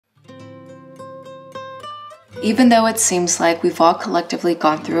Even though it seems like we've all collectively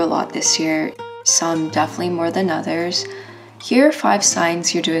gone through a lot this year, some definitely more than others, here are 5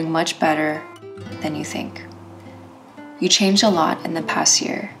 signs you're doing much better than you think. You changed a lot in the past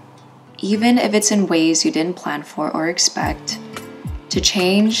year. Even if it's in ways you didn't plan for or expect, to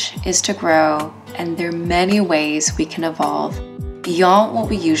change is to grow, and there are many ways we can evolve beyond what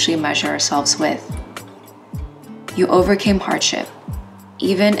we usually measure ourselves with. You overcame hardship.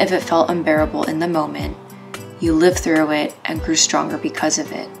 Even if it felt unbearable in the moment, you lived through it and grew stronger because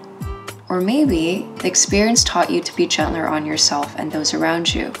of it. Or maybe the experience taught you to be gentler on yourself and those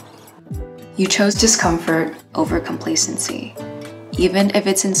around you. You chose discomfort over complacency, even if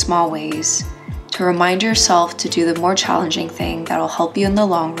it's in small ways, to remind yourself to do the more challenging thing that'll help you in the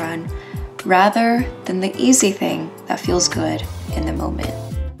long run, rather than the easy thing that feels good in the moment.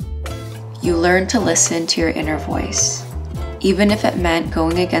 You learned to listen to your inner voice, even if it meant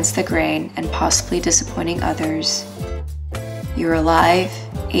going against the grain and possibly disappointing others. You're alive,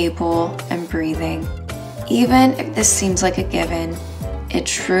 able, and breathing. Even if this seems like a given, it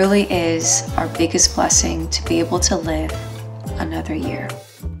truly is our biggest blessing to be able to live another year.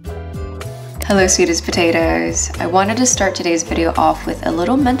 Hello, sweet as potatoes. I wanted to start today's video off with a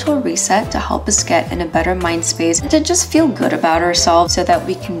little mental reset to help us get in a better mind space and to just feel good about ourselves so that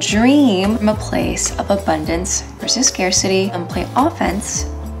we can dream from a place of abundance versus scarcity and play offense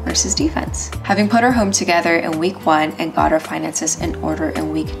versus defense. Having put our home together in week 1 and got our finances in order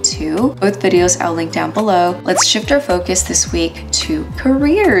in week 2, both videos I'll link down below, let's shift our focus this week to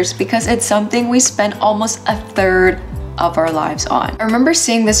careers because it's something we spend almost a third of our lives on. I remember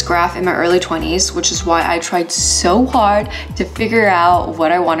seeing this graph in my early 20s, which is why I tried so hard to figure out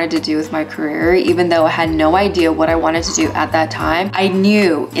what I wanted to do with my career, even though I had no idea what I wanted to do at that time. I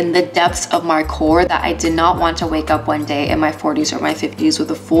knew in the depths of my core that I did not want to wake up one day in my 40s or my 50s with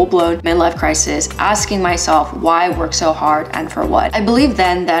a full-blown midlife crisis, asking myself why I work so hard and for what. I believe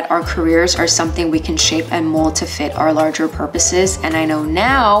then that our careers are something we can shape and mold to fit our larger purposes, and I know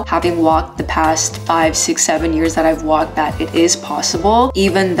now, having walked the past 5, 6, 7 years that I've walked, that it is possible,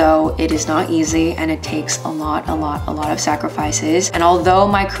 even though it is not easy and it takes a lot of sacrifices. And although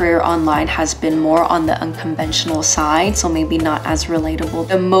my career online has been more on the unconventional side, so maybe not as relatable,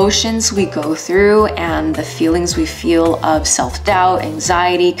 the emotions we go through and the feelings we feel of self-doubt,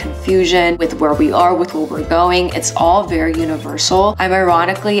 anxiety, confusion with where we are, with where we're going, it's all very universal. I'm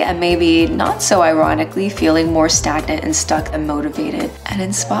ironically, and maybe not so ironically, feeling more stagnant and stuck than motivated and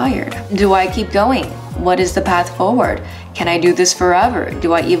inspired. Do I keep going? What is the path forward? Can I do this forever?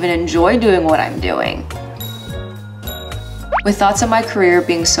 Do I even enjoy doing what I'm doing? With thoughts on my career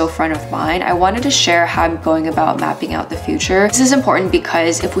being so front of mind, I wanted to share how I'm going about mapping out the future. This is important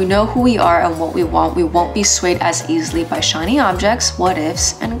because if we know who we are and what we won't be swayed as easily by shiny objects, what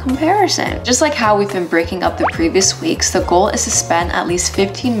ifs, and comparison. Just like how we've been breaking up the previous weeks, the goal is to spend at least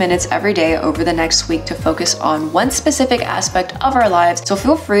 15 minutes every day over the next week to focus on one specific aspect of our lives. So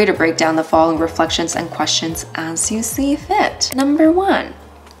feel free to break down the following reflections and questions as you see fit. Number 1,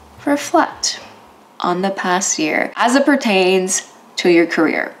 reflect on the past year as it pertains to your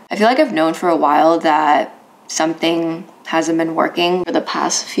career. I feel like I've known for a while that something hasn't been working. For the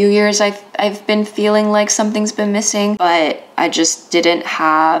past few years, I've been feeling like something's been missing, but I just didn't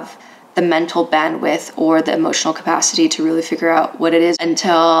have the mental bandwidth or the emotional capacity to really figure out what it is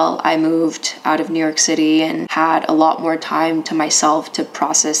until I moved out of New York City and had a lot more time to myself to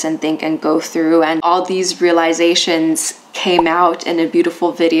process and think and go through, and all these realizations came out in a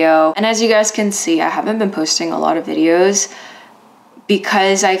beautiful video. And as you guys can see, I haven't been posting a lot of videos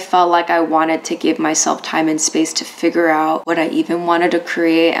because I felt like I wanted to give myself time and space to figure out what I even wanted to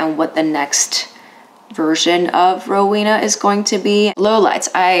create and what the next version of Rowena is going to be. Lowlights: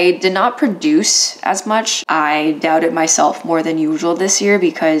 I did not produce as much. I doubted myself more than usual this year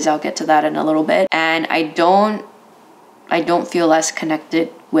because I'll get to that in a little bit. And I don't feel as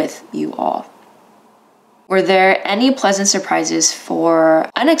connected with you all. Were there any pleasant surprises for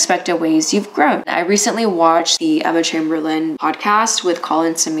unexpected ways you've grown? I recently watched the Emma Chamberlain podcast with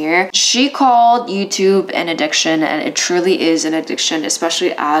Colin Samir. She called YouTube an addiction, and it truly is an addiction,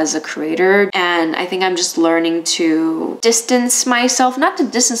 especially as a creator. And I think I'm just learning to distance myself, not to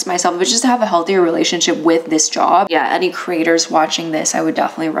distance myself, but just to have a healthier relationship with this job. Yeah, any creators watching this, I would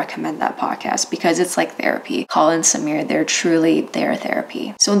definitely recommend that podcast because it's like therapy. Colin Samir, they're truly their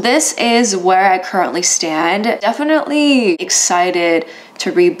therapy. So this is where I currently stand. Definitely excited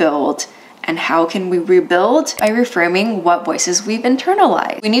to rebuild. And how can we rebuild? By reframing what voices we've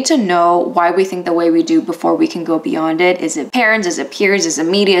internalized. We need to know why we think the way we do before we can go beyond it. Is it parents? Is it peers? Is it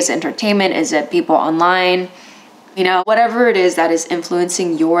media? Is it entertainment? Is it people online? You know, whatever it is that is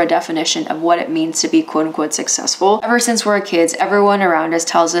influencing your definition of what it means to be quote unquote successful. Ever since we're kids, everyone around us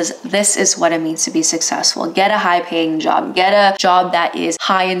tells us this is what it means to be successful. Get a high paying job, get a job that is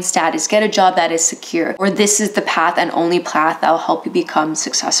high in status, get a job that is secure, or this is the path and only path that will help you become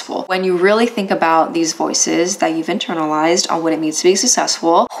successful. When you really think about these voices that you've internalized on what it means to be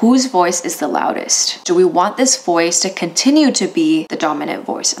successful, whose voice is the loudest? Do we want this voice to continue to be the dominant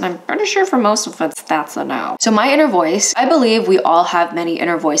voice? And I'm pretty sure for most of us, that's a no. So my inner voice, I believe we all have many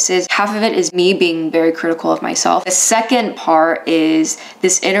inner voices. Half of it is me being very critical of myself. The second part is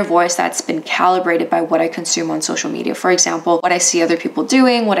this inner voice that's been calibrated by what I consume on social media. For example, what I see other people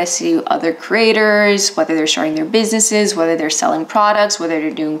doing, what I see other creators, whether they're starting their businesses, whether they're selling products, whether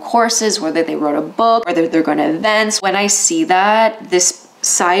they're doing courses, whether they wrote a book, whether they're going to events. When I see that, this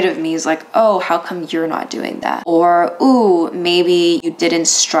side of me is like, oh, how come you're not doing that? Or, ooh, maybe you didn't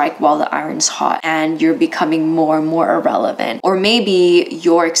strike while the iron's hot and you're becoming more and more irrelevant. Or maybe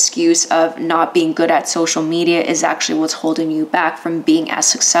your excuse of not being good at social media is actually what's holding you back from being as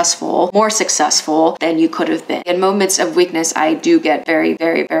successful, more successful than you could have been. In moments of weakness, I do get very,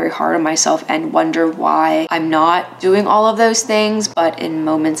 very, very hard on myself and wonder why I'm not doing all of those things. But in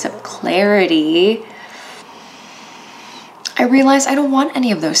moments of clarity, I realize I don't want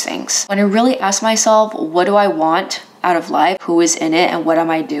any of those things. When I really ask myself, what do I want out of life? Who is in it and what am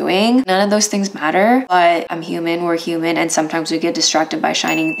I doing? None of those things matter, but I'm human, we're human, and sometimes we get distracted by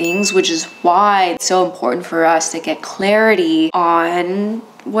shining things, which is why it's so important for us to get clarity on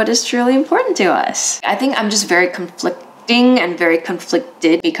what is truly important to us. I think I'm just very conflicting and very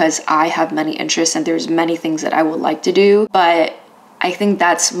conflicted because I have many interests and there's many things that I would like to do, but I think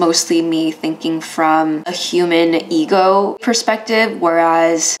that's mostly me thinking from a human ego perspective,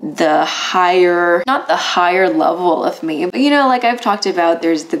 whereas the higher, not the higher level of me, but you know, like I've talked about,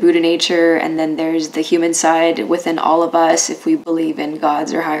 there's the Buddha nature and then there's the human side within all of us if we believe in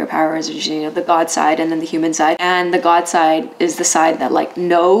gods or higher powers, or you know, the God side and then the human side. And the God side is the side that like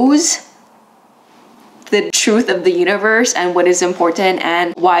knows the truth of the universe and what is important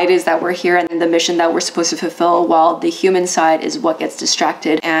and why it is that we're here and the mission that we're supposed to fulfill, while the human side is what gets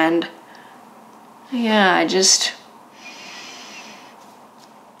distracted. And yeah, it is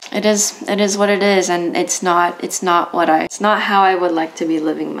what it is, and it's not how I would like to be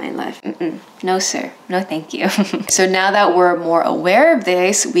living my life. No sir, no thank you. So now that we're more aware of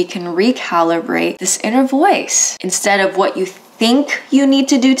this, we can recalibrate this inner voice. Instead of what you think you need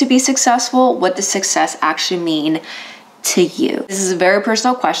to do to be successful, what does success actually mean to you? This is a very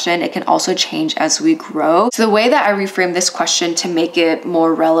personal question. It can also change as we grow. So the way that I reframe this question to make it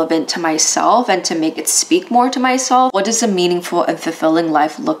more relevant to myself and to make it speak more to myself, what does a meaningful and fulfilling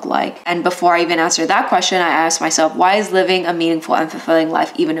life look like? And before I even answer that question, I ask myself, why is living a meaningful and fulfilling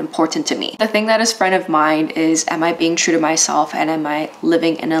life even important to me? The thing that is front of mind is, am I being true to myself and am I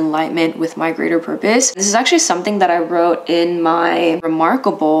living in alignment with my greater purpose? This is actually something that I wrote in my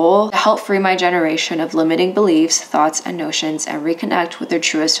Remarkable to help free my generation of limiting beliefs, thoughts, and notions and reconnect with their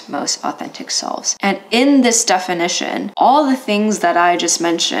truest, most authentic selves. And in this definition, all the things that I just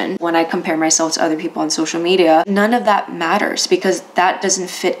mentioned, when I compare myself to other people on social media, none of that matters because that doesn't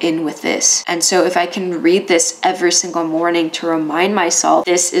fit in with this. And so if I can read this every single morning to remind myself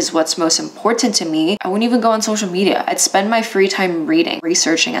this is what's most important to me, I wouldn't even go on social media. I'd spend my free time reading,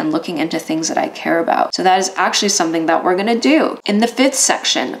 researching, and looking into things that I care about. So that is actually something that we're gonna do in the 5th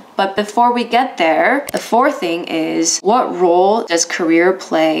section. But before we get there, the 4th thing is, what role does career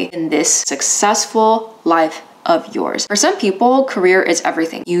play in this successful life of yours? For some people, career is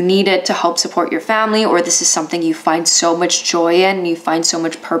everything. You need it to help support your family, or this is something you find so much joy in and you find so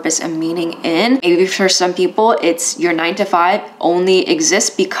much purpose and meaning in. Maybe for some people, it's your 9 to 5 only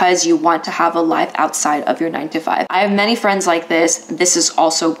exists because you want to have a life outside of your 9 to 5. I have many friends like this. This is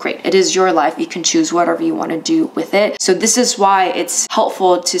also great. It is your life. You can choose whatever you want to do with it. So this is why it's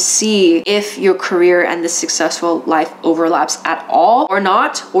helpful to see if your career and the successful life overlaps at all or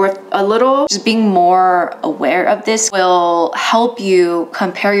not, or a little. Just being more aware of this will help you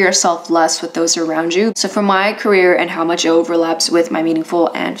compare yourself less with those around you. So for my career and how much it overlaps with my meaningful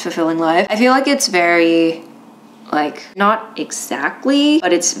and fulfilling life, I feel like it's very, like, not exactly,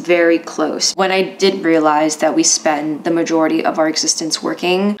 but it's very close. When I did realize that we spend the majority of our existence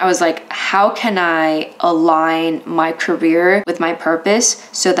working, I was like, how can I align my career with my purpose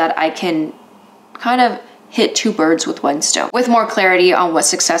so that I can kind of hit two birds with one stone. With more clarity on what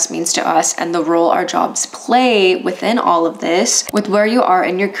success means to us and the role our jobs play within all of this, with where you are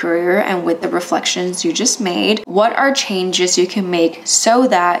in your career and with the reflections you just made, what are changes you can make so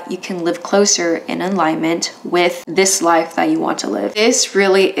that you can live closer in alignment with this life that you want to live? This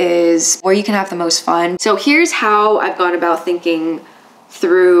really is where you can have the most fun. So here's how I've gone about thinking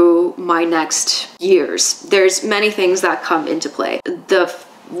through my next years. There's many things that come into play. The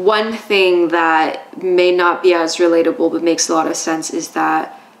one thing that may not be as relatable but makes a lot of sense is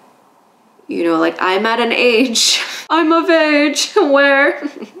that, you know, like I'm at an age, I'm of age where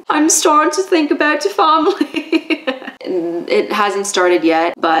I'm starting to think about the family. It hasn't started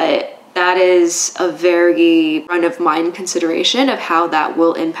yet, but that is a very front of mind consideration of how that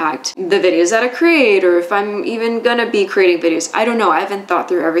will impact the videos that I create, or if I'm even gonna be creating videos. I don't know, I haven't thought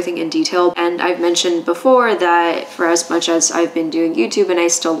through everything in detail. And I've mentioned before that for as much as I've been doing YouTube and I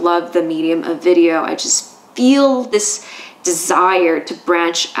still love the medium of video, I just feel this desire to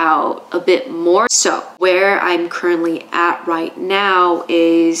branch out a bit more. So where I'm currently at right now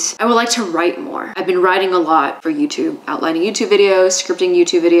is I would like to write more. I've been writing a lot for YouTube, outlining YouTube videos, scripting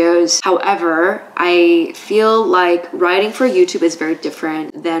YouTube videos. However, I feel like writing for YouTube is very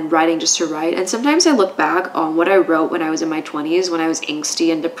different than writing just to write. And sometimes I look back on what I wrote when I was in my 20s, when I was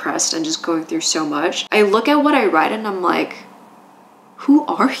angsty and depressed and just going through so much. I look at what I write and I'm like, who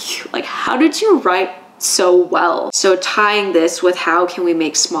are you? Like, how did you write so well? So tying this with how can we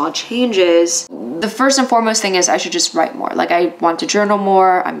make small changes, the first and foremost thing is I should just write more. Like, I want to journal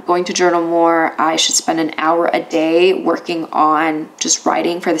more. I'm going to journal more. I should spend an hour a day working on just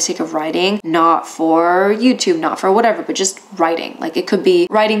writing for the sake of writing, not for YouTube, not for whatever, but just writing. Like, it could be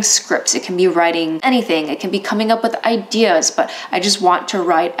writing scripts, it can be writing anything, it can be coming up with ideas, but I just want to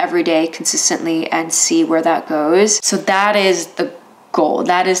write every day consistently and see where that goes. So that is the goal.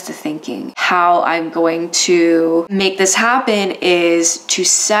 That is the thinking. How I'm going to make this happen is to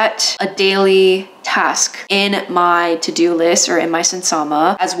set a daily task in my to-do list or in my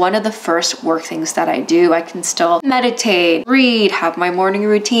Sansama as one of the first work things that I do. I can still meditate, read, have my morning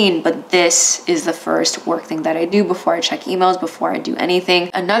routine, but this is the first work thing that I do before I check emails, before I do anything.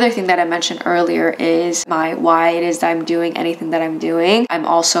 Another thing that I mentioned earlier is my why it is that I'm doing anything that I'm doing. I'm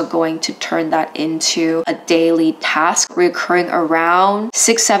also going to turn that into a daily task recurring around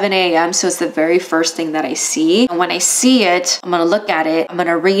 6, 7 a.m. So it's the very first thing that I see. And when I see it, I'm gonna look at it, I'm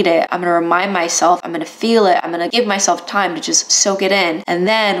gonna read it, I'm gonna remind myself, I'm gonna feel it, I'm gonna give myself time to just soak it in. And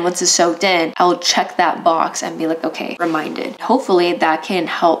then once it's soaked in, I'll check that box and be like, okay, reminded. Hopefully that can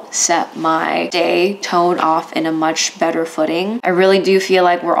help set my day tone off in a much better footing. I really do feel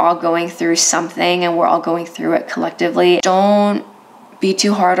like we're all going through something and we're all going through it collectively. Don't be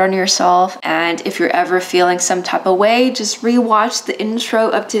too hard on yourself. And if you're ever feeling some type of way, just rewatch the intro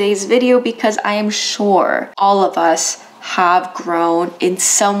of today's video, because I am sure all of us have grown in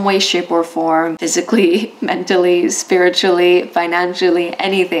some way, shape, or form, physically, mentally, spiritually, financially,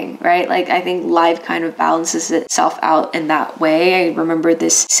 anything, right? Like, I think life kind of balances itself out in that way. I remember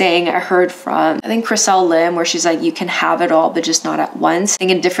this saying I heard from, I think, Chriselle Lim, where she's like, you can have it all, but just not at once. I think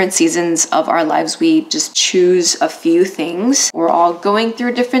in different seasons of our lives, we just choose a few things. We're all going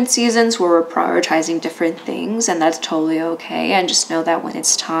through different seasons where we're prioritizing different things, and that's totally okay. And just know that when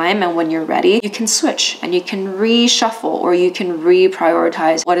it's time and when you're ready, you can switch and you can reshuffle, or you can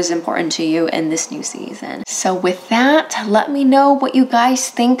reprioritize what is important to you in this new season. So with that, let me know what you guys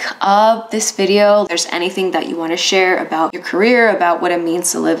think of this video. If there's anything that you want to share about your career, about what it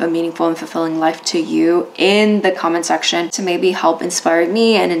means to live a meaningful and fulfilling life to you, in the comment section, to maybe help inspire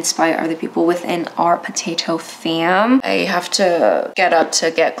me and inspire other people within our potato fam. I have to get up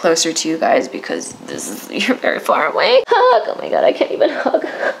to get closer to you guys because you're very far away. Hug. Oh my god, I can't even hug.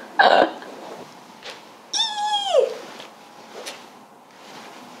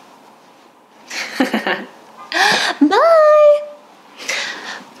 Bye.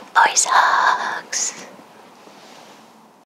 Voice up.